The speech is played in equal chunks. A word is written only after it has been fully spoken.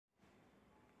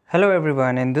Hello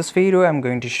everyone, in this video I'm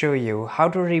going to show you how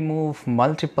to remove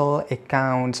multiple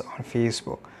accounts on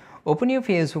Facebook. Open your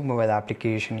Facebook mobile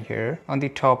application here. On the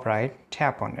top right,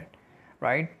 tap on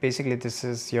it. Basically this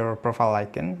is your profile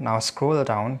icon. Now scroll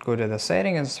down, go to the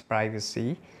settings,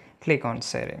 privacy, click on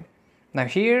setting. Now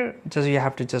here you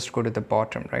have to just go to the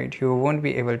bottom, right? You won't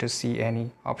be able to see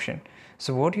any option.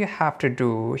 So what you have to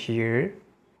do here,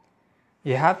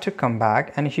 you have to come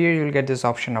back and here you'll get this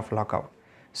option of logout.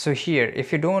 So here,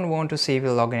 if you don't want to save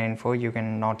your login info, you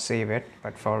can not save it,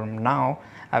 but for now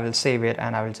I will save it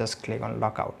and I will just click on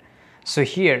logout. So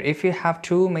here, if you have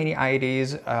too many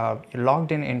IDs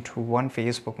logged in into one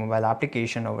Facebook mobile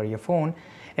application over your phone,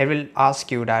 it will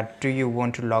ask you that do you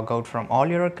want to log out from all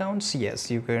your accounts? Yes,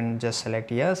 you can just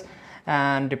select yes,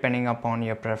 and depending upon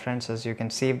your preferences you can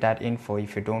save that info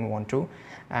if you don't want to,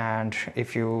 and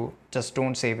if you just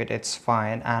don't save it, it's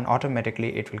fine, and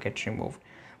automatically it will get removed.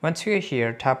 Once you're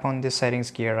here, tap on the settings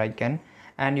gear icon,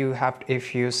 and you have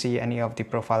if you see any of the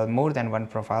profile, more than one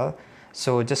profile,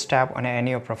 so just tap on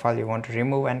any of profile you want to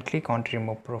remove and click on to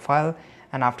remove profile,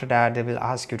 and after that they will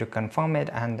ask you to confirm it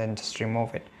and then just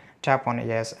remove it. Tap on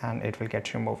yes and it will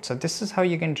get removed. So this is how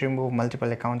you can remove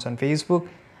multiple accounts on Facebook.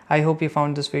 I hope you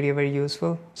found this video very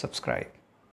useful. Subscribe.